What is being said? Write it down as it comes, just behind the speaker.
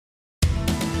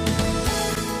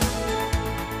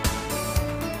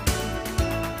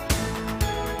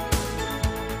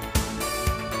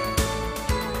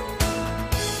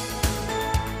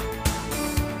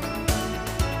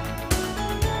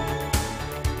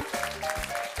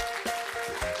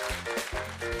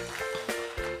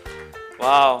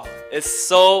Wow, it's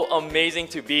so amazing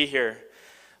to be here.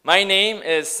 My name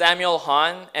is Samuel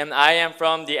Han, and I am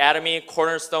from the Atomy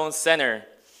Cornerstone Center.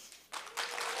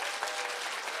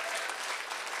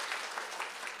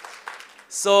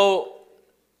 So,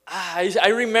 I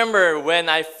remember when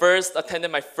I first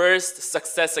attended my first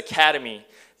Success Academy.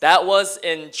 That was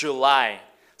in July.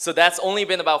 So that's only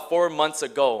been about 4 months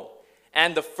ago.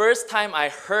 And the first time I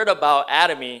heard about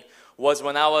Atomy was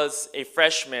when I was a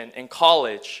freshman in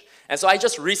college. And so I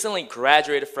just recently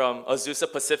graduated from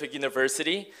Azusa Pacific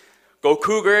University, Go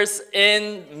Cougars,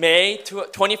 in May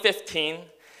 2015.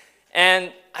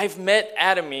 And I've met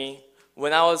Atomy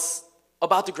when I was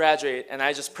about to graduate, and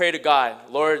I just prayed to God,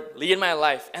 Lord, lead my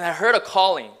life. And I heard a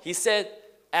calling. He said,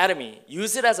 Atomy,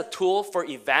 use it as a tool for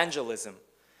evangelism.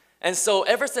 And so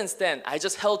ever since then, I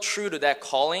just held true to that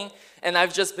calling, and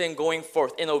I've just been going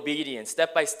forth in obedience,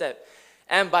 step by step.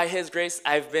 And by His grace,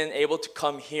 I've been able to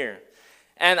come here.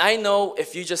 And I know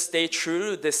if you just stay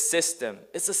true to this system,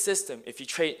 it's a system. If you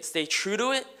stay true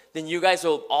to it, then you guys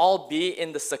will all be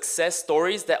in the success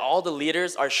stories that all the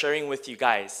leaders are sharing with you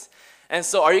guys. And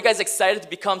so are you guys excited to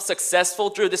become successful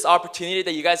through this opportunity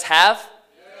that you guys have?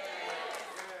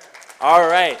 Yeah. All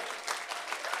right.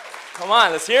 Come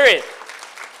on, let's hear it.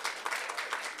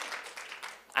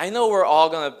 I know we're all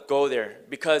going to go there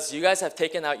because you guys have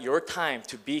taken out your time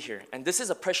to be here. And this is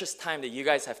a precious time that you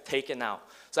guys have taken out.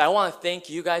 So I want to thank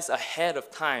you guys ahead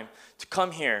of time to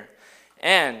come here.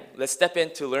 And let's step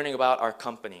into learning about our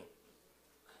company.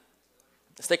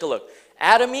 Let's take a look.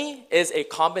 Atomy is a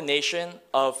combination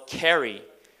of KERI,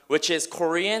 which is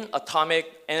Korean Atomic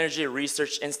Energy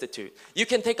Research Institute. You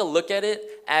can take a look at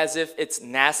it as if it's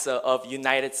NASA of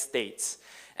United States.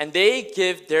 And they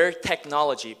give their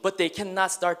technology, but they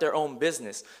cannot start their own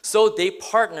business. So they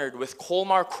partnered with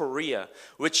Kolmar Korea,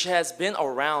 which has been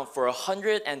around for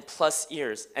 100+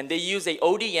 years. And they use a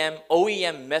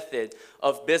OEM method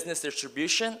of business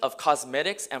distribution of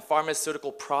cosmetics and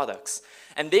pharmaceutical products.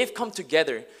 And they've come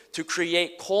together to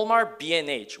create Kolmar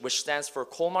B&H, which stands for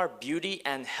Kolmar Beauty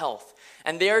and Health.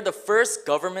 And they are the first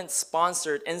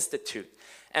government-sponsored institute.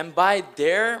 And by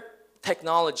their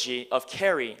technology of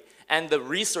KERI, and the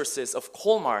resources of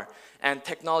Kolmar and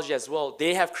technology as well,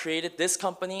 they have created this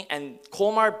company, and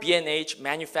Kolmar B&H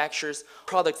manufactures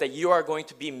products that you are going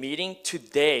to be meeting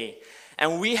today.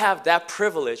 And we have that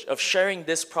privilege of sharing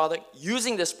this product,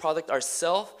 using this product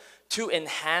ourselves to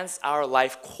enhance our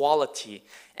life quality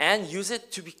and use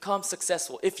it to become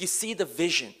successful if you see the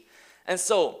vision. And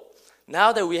so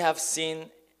now that we have seen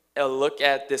a look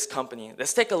at this company,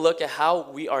 let's take a look at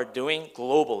how we are doing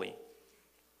globally.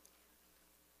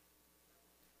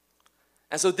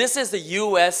 And so this is the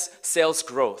US sales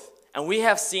growth. And we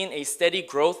have seen a steady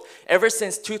growth ever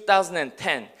since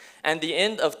 2010 and the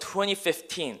end of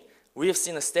 2015. We have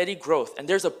seen a steady growth, and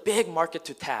there's a big market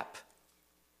to tap.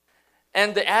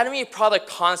 And the Atomy product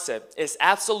concept is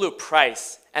absolute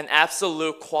price and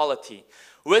absolute quality.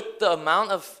 With the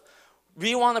amount of,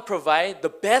 we want to provide the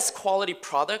best quality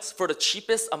products for the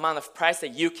cheapest amount of price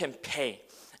that you can pay.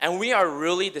 And we are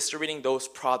really distributing those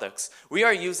products. We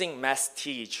are using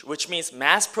mastige, which means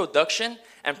mass production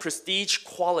and prestige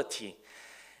quality.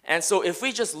 And so if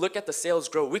we just look at the sales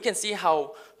growth, we can see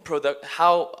how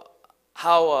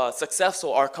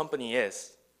successful our company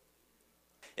is.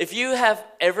 If you have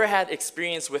ever had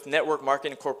experience with network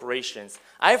marketing corporations,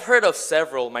 I've heard of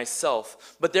several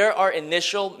myself, but there are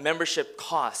initial membership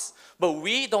costs. But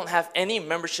we don't have any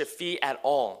membership fee at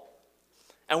all.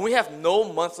 And we have no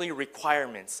monthly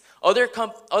requirements. Other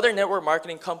network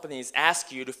marketing companies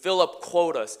ask you to fill up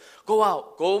quotas. Go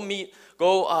out, go meet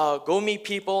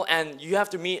people, and you have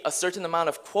to meet a certain amount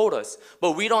of quotas.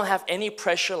 But we don't have any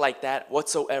pressure like that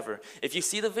whatsoever. If you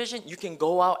see the vision, you can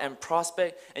go out and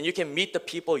prospect, and you can meet the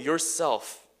people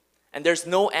yourself. And there's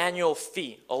no annual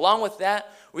fee. Along with that,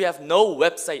 we have no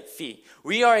website fee.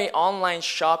 We are an online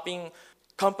shopping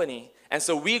company. And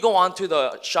so we go onto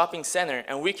the shopping center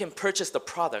and we can purchase the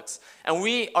products. And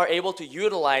we are able to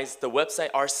utilize the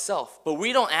website ourselves. But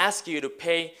we don't ask you to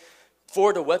pay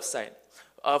for the website.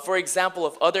 For example,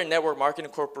 of other network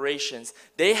marketing corporations,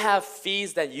 they have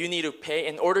fees that you need to pay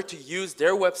in order to use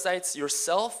their websites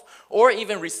yourself or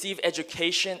even receive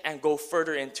education and go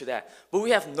further into that. But we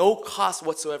have no cost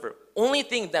whatsoever. Only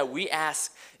thing that we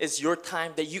ask is your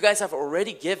time that you guys have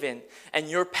already given and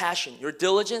your passion, your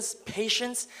diligence,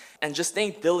 patience, and just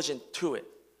staying diligent to it.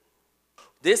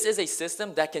 This is a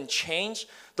system that can change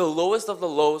the lowest of the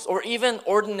lows or even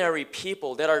ordinary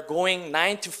people that are going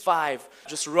 9 to 5,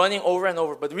 just running over and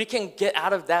over. But we can get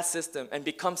out of that system and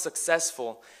become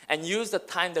successful and use the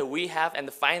time that we have and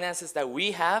the finances that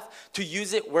we have to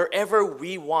use it wherever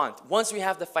we want once we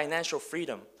have the financial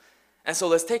freedom. And so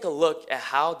let's take a look at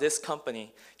how this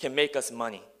company can make us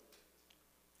money.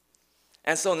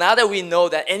 And so now that we know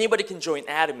that anybody can join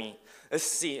Atomy, let's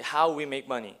see how we make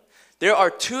money. There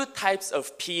are two types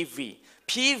of PV.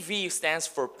 PV stands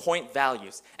for point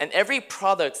values. And every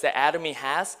product that Atomy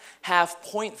has have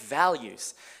point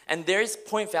values. And these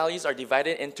point values are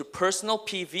divided into personal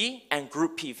PV and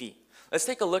group PV. Let's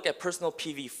take a look at personal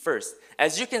PV first.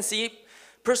 As you can see,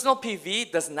 personal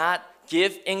PV does not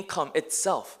give income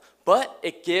itself, but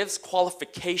it gives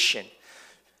qualification.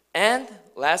 And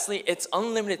lastly, it's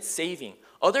unlimited saving.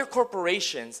 Other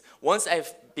corporations, once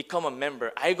I've become a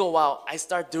member, I go out, I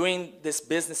start doing this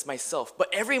business myself. But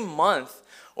every month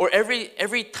or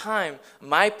every time,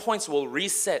 my points will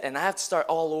reset and I have to start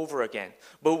all over again.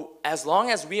 But as long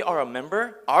as we are a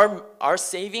member, our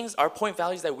savings, our point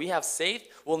values that we have saved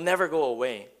will never go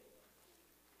away.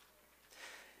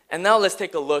 And now let's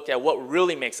take a look at what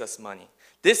really makes us money.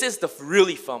 This is the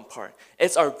really fun part.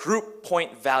 It's our group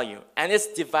point value, and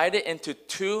it's divided into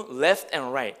two, left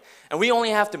and right. And we only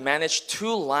have to manage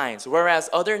 2 lines, whereas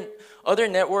other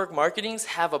network marketings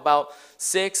have about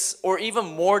 6 or even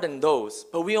more than those,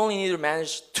 but we only need to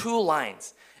manage 2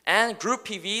 lines. And group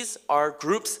PVs are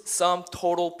groups sum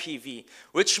total PV,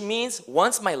 which means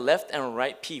once my left and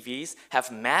right PVs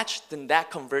have matched, then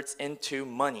that converts into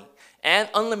money and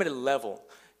unlimited level.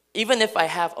 Even if I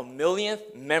have a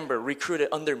millionth member recruited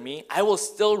under me, I will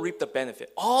still reap the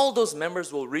benefit. All those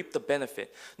members will reap the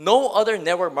benefit. No other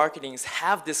network marketings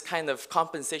have this kind of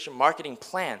compensation marketing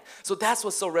plan. So that's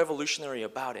what's so revolutionary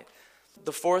about it.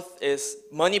 The fourth is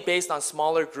money based on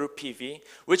smaller group PV,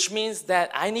 which means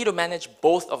that I need to manage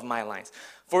both of my lines.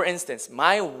 For instance,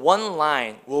 my one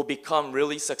line will become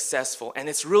really successful and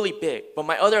it's really big, but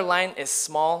my other line is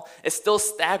small, it's still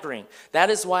staggering. That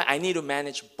is why I need to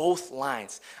manage both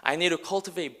lines. I need to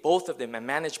cultivate both of them and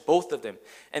manage both of them.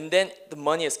 And then the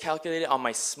money is calculated on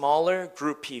my smaller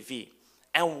group PV.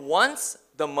 And once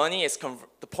the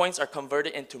points are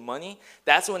converted into money,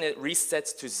 that's when it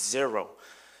resets to 0.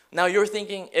 Now you're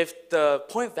thinking, if the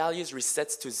point values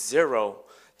resets to 0,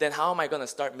 then how am I going to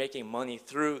start making money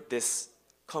through this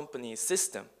company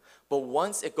system? But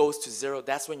once it goes to 0,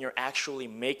 that's when you're actually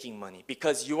making money,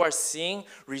 because you are seeing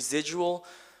residual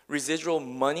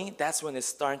money. That's when it's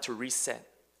starting to reset.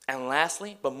 And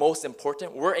lastly, but most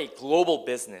important, we're a global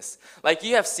business. Like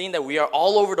you have seen that we are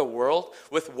all over the world.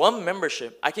 With one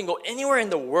membership, I can go anywhere in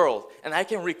the world and I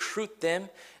can recruit them,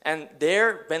 and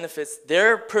their benefits,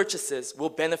 their purchases will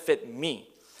benefit me.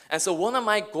 And so one of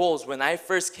my goals when I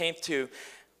first came to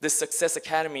the Success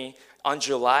Academy on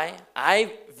July,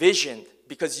 I visioned,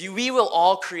 because we will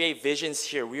all create visions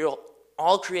here. We will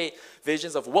all create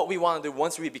visions of what we want to do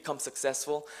once we become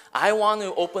successful. I want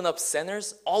to open up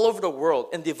centers all over the world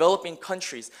in developing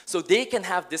countries so they can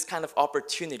have this kind of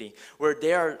opportunity where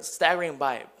they are staggering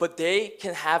by, but they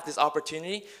can have this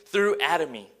opportunity through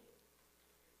Atomy.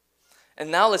 And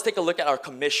now let's take a look at our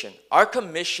commission. Our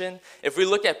commission, if we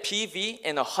look at PV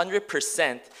in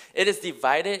 100%, it is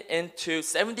divided into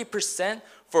 70%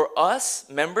 for us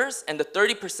members and the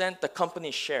 30% the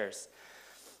company shares.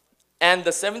 And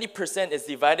the 70% is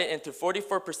divided into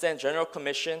 44% general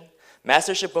commission,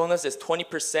 mastership bonus is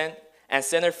 20%, and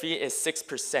center fee is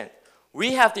 6%.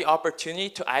 We have the opportunity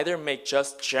to either make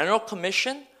just general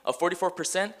commission of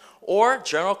 44% or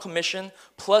general commission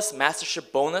plus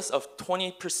mastership bonus of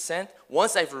 20%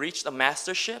 once I've reached a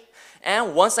mastership.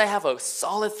 And once I have a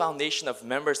solid foundation of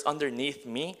members underneath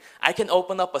me, I can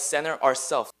open up a center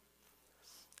ourselves.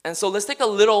 And so let's take a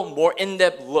little more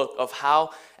in-depth look of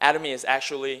how Atomy is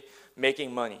actually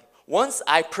making money. Once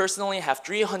I personally have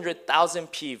 300,000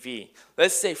 PV,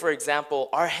 let's say for example,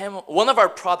 one of our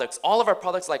products, all of our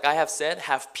products like I have said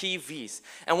have PVs.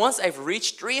 And once I've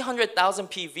reached 300,000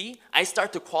 PV, I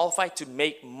start to qualify to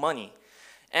make money.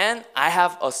 And I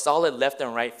have a solid left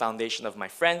and right foundation of my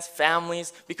friends,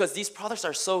 families, because these products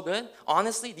are so good.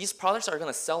 Honestly, these products are going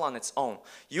to sell on its own.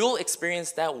 You'll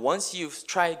experience that once you've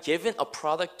tried giving a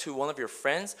product to one of your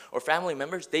friends or family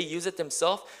members, they use it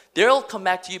themselves, they'll come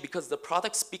back to you because the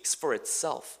product speaks for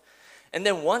itself. And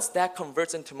then once that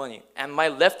converts into money, and my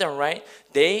left and right,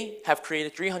 they have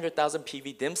created 300,000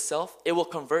 PV themselves, it will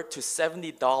convert to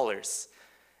 $70.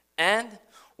 And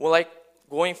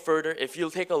going further, if you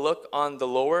take a look on the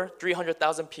lower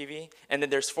 300,000 PV, and then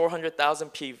there's 400,000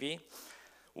 PV,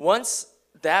 once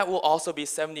that will also be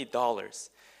 $70.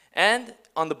 And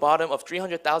on the bottom of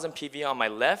 300,000 PV on my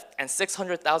left and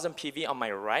 600,000 PV on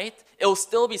my right, it will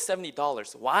still be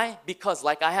 $70. Why? Because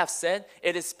like I have said,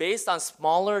 it is based on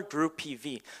smaller group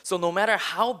PV. So no matter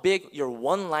how big your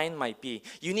one line might be,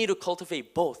 you need to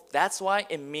cultivate both. That's why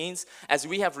it means, as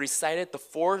we have recited the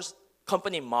four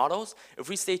company models, if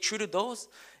we stay true to those,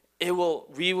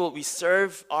 we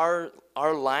serve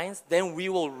our lines, then we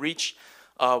will reach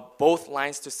both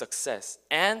lines to success.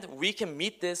 And we can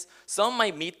meet this. Some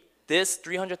might meet this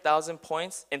 300,000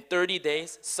 points in 30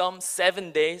 days, some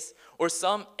 7 days, or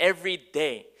some every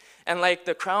day. And like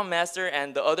the Crown Master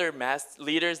and the other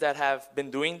leaders that have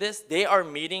been doing this, they are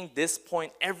meeting this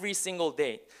point every single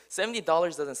day. $70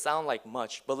 doesn't sound like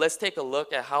much, but let's take a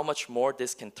look at how much more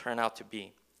this can turn out to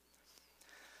be.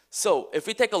 So if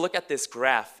we take a look at this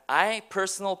graph,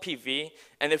 personal PV,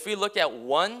 and if we look at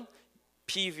one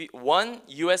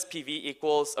US PV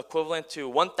equals equivalent to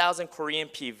 1,000 Korean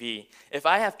PV. If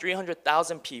I have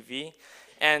 300,000 PV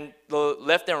and the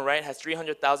left and right has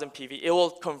 300,000 PV, it will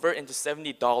convert into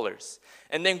 $70.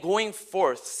 And then going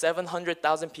forth,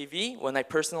 700,000 PV when I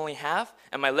personally have,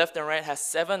 and my left and right has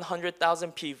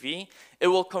 700,000 PV, it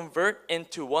will convert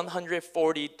into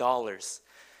 $140.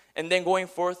 And then going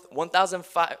forth,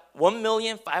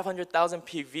 1,500,000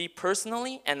 PV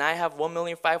personally, and I have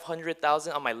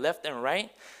 1,500,000 on my left and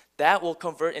right, that will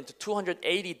convert into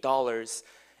 $280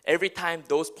 every time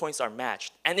those points are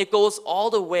matched. And it goes all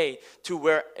the way to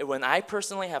where when I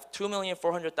personally have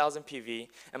 2,400,000 PV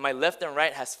and my left and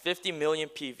right has 50 million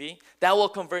PV, that will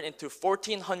convert into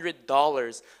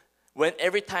 $1,400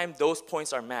 every time those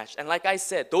points are matched. And like I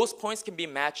said, those points can be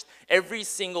matched every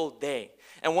single day.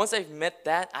 And once I've met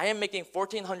that, I am making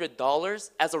 $1,400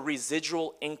 as a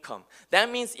residual income. That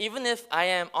means even if I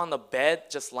am on the bed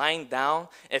just lying down,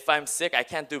 if I'm sick, I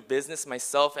can't do business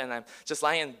myself and I'm just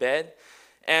lying in bed,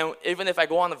 and even if I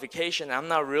go on a vacation and I'm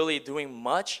not really doing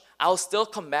much, I'll still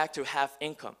come back to have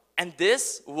income. And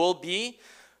this will be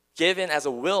given as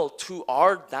a will to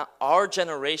our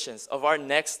generations of our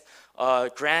next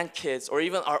grandkids or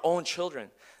even our own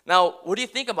children. Now, what do you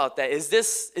think about that? Is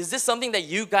this something that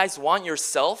you guys want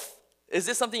yourself? Is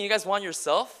this something you guys want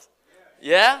yourself?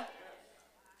 Yeah?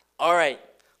 All right.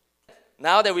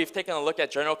 Now that we've taken a look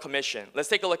at General Commission, let's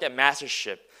take a look at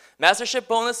Mastership. Mastership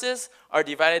bonuses are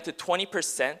divided to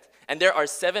 20%, and there are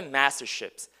 7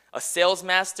 Masterships: a Sales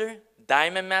Master,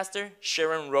 Diamond Master,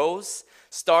 Sharon Rose,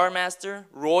 Star Master,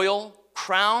 Royal,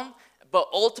 Crown, but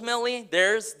ultimately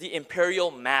there's the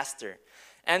Imperial Master.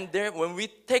 And there, when we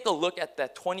take a look at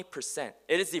that 20%,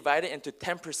 it is divided into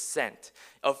 10%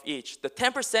 of each. The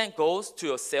 10% goes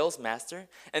to a sales master,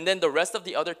 and then the rest of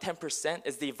the other 10%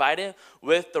 is divided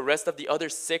with the rest of the other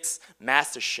 6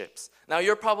 masterships. Now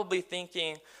you're probably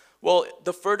thinking, well,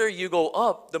 the further you go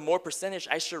up, the more percentage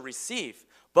I should receive.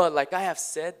 But like I have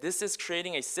said, this is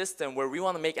creating a system where we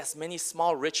want to make as many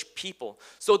small rich people.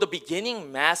 So the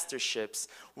beginning masterships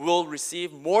will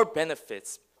receive more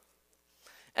benefits.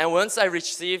 And once I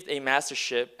received a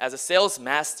mastership as a sales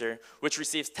master, which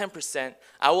receives 10%,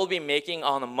 I will be making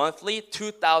on a monthly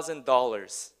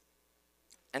 $2,000.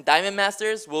 And Diamond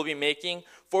Masters will be making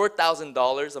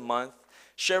 $4,000 a month.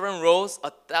 Sharon Rose,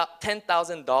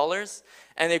 $10,000.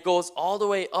 And it goes all the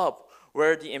way up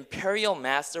where the Imperial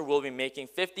Master will be making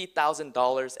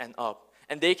 $50,000 and up.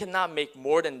 And they cannot make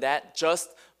more than that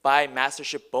just by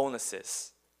mastership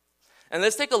bonuses. And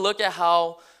let's take a look at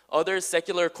how other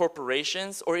secular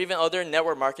corporations or even other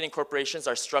network marketing corporations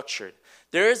are structured.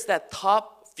 There's that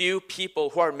top few people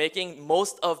who are making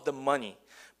most of the money.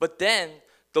 But then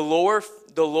the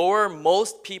lower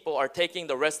most people are taking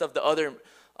the rest of the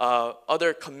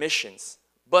other commissions.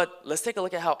 But let's take a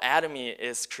look at how Atomy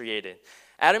is created.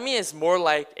 Atomy is more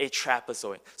like a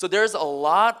trapezoid. So there's a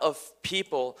lot of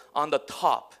people on the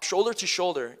top, shoulder to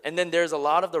shoulder, and then there's a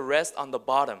lot of the rest on the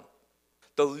bottom.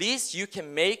 The least you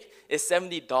can make is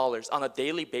 $70 on a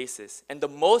daily basis, and the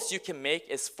most you can make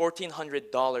is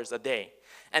 $1,400 a day.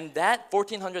 And that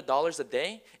 $1,400 a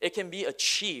day, it can be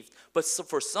achieved, but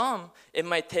for some, it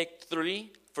might take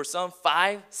 3, for some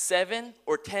 5, 7,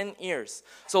 or 10 years.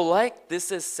 So like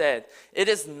this is said,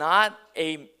 this is not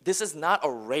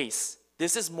a race.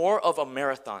 This is more of a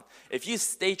marathon. If you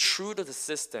stay true to the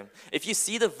system, if you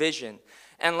see the vision,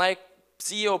 and like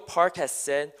CEO Park has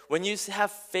said, when you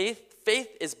have faith,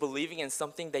 faith is believing in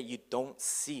something that you don't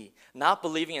see, not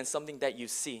believing in something that you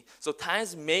see. So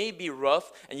times may be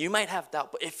rough and you might have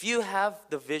doubt, but if you have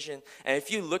the vision and if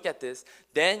you look at this,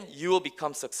 then you will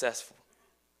become successful.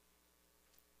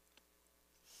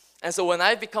 And so when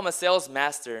I become a sales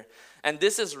master, and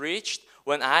this is reached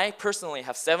when I personally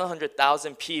have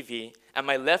 700,000 PV and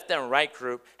my left and right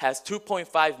group has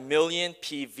 2.5 million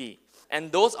PV.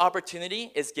 And those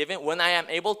opportunity is given when I am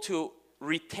able to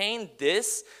retain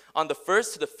this on the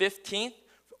 1st to the 15th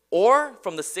or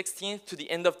from the 16th to the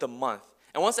end of the month.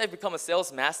 And once I become a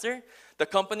sales master, the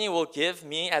company will give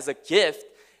me as a gift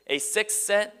a 6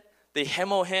 set, the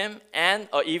Hemo Him, and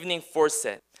an evening 4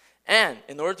 set. And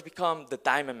in order to become the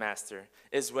Diamond Master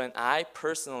is when I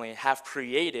personally have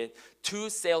created 2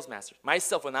 sales masters.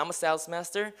 Myself, when I'm a sales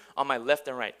master, on my left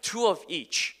and right, 2 of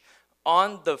each,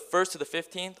 on the 1st to the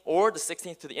 15th or the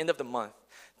 16th to the end of the month.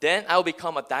 Then I will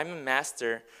become a Diamond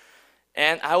Master,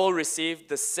 and I will receive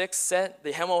the 6 set,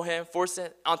 the Hemohim 4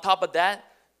 set, on top of that,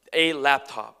 a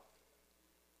laptop.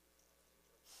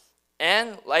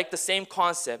 And like the same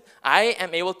concept, I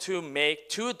am able to make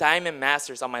 2 Diamond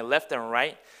Masters on my left and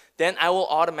right. Then I will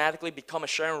automatically become a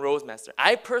Sharon Rose Master.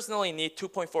 I personally need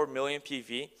 2.4 million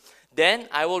PV. Then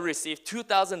I will receive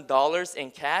 $2,000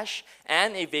 in cash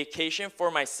and a vacation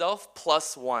for myself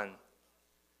 +1.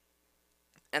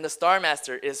 And the Star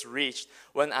Master is reached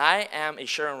when I am a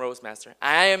Sharon Rose Master.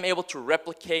 I am able to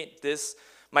replicate this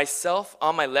myself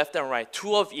on my left and right,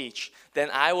 2 of each.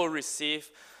 Then I will receive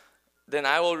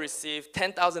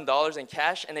 $10,000 in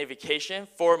cash and a vacation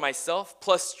for myself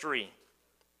 +3.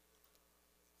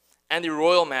 And the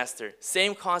Royal Master,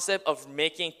 same concept of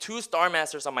making 2 Star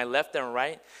Masters on my left and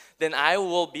right. Then I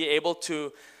will be able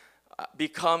to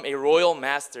become a Royal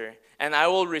Master, and I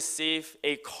will receive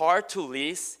a car to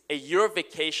lease, a year of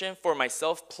vacation for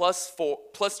myself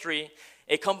 +3,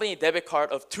 a company debit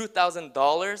card of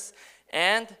 $2,000,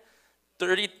 and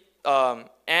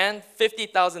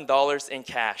 $50,000 in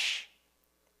cash.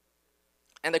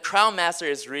 And the Crown Master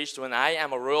is reached when I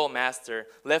am a Royal Master,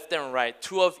 left and right,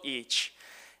 2 of each.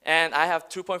 And I have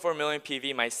 2.4 million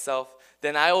PV myself.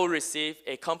 Then I will receive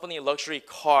a company luxury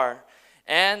car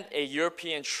and a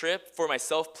European trip for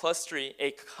myself +3,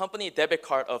 a company debit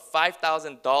card of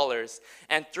 $5,000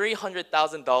 and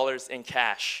 $300,000 in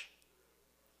cash.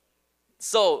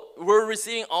 So we're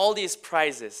receiving all these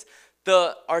prizes.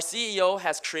 Our CEO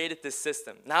has created this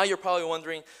system. Now you're probably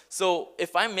wondering, so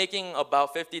if I'm making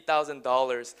about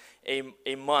 $50,000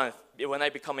 a month when I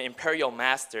become an Imperial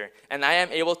Master, and I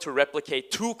am able to replicate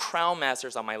 2 Crown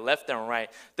Masters on my left and right,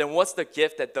 then what's the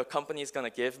gift that the company is going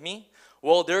to give me?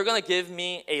 Well, they're going to give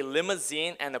me a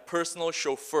limousine and a personal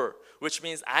chauffeur, which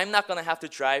means I'm not going to have to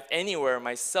drive anywhere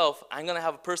myself. I'm going to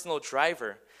have a personal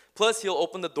driver. Plus, he'll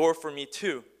open the door for me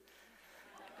too.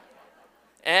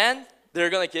 And they're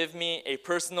going to give me a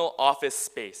personal office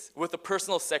space with a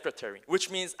personal secretary, which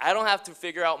means I don't have to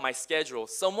figure out my schedule.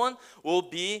 Someone will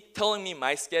be telling me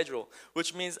my schedule,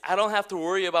 which means I don't have to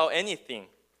worry about anything.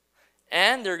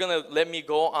 And they're going to let me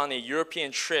go on a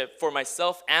European trip for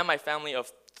myself and my family of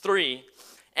 3,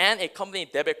 and a company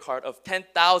debit card of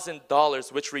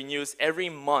 $10,000, which renews every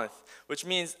month, which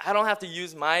means I don't have to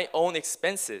use my own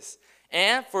expenses.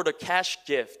 And for the cash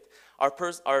gift,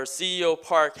 our CEO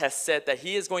Park has said that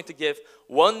he is going to give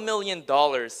 $1 million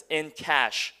in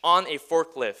cash on a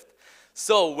forklift.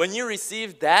 So when you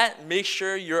receive that, make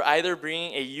sure you're either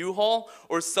bringing a U-Haul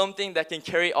or something that can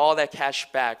carry all that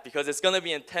cash back, because it's going to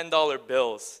be in $10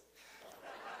 bills.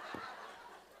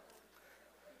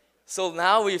 So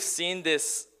now we've seen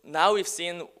this. Now we've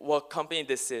seen what company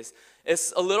this is.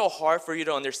 It's a little hard for you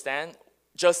to understand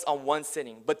just on one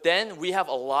sitting. But then we have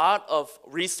a lot of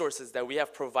resources that we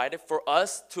have provided for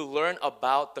us to learn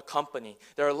about the company.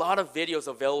 There are a lot of videos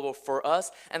available for us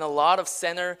and a lot of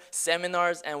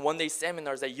seminars and one-day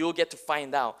seminars that you'll get to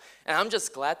find out. And I'm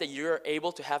just glad that you're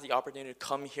able to have the opportunity to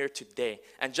come here today.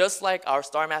 And just like our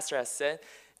Star Master has said,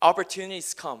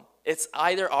 opportunities come. It's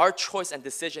either our choice and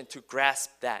decision to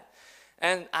grasp that.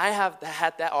 And I have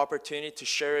had that opportunity to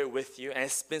share it with you, and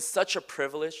it's been such a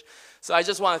privilege. So I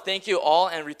just want to thank you all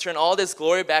and return all this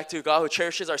glory back to God who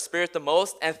cherishes our spirit the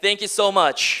most. And thank you so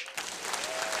much.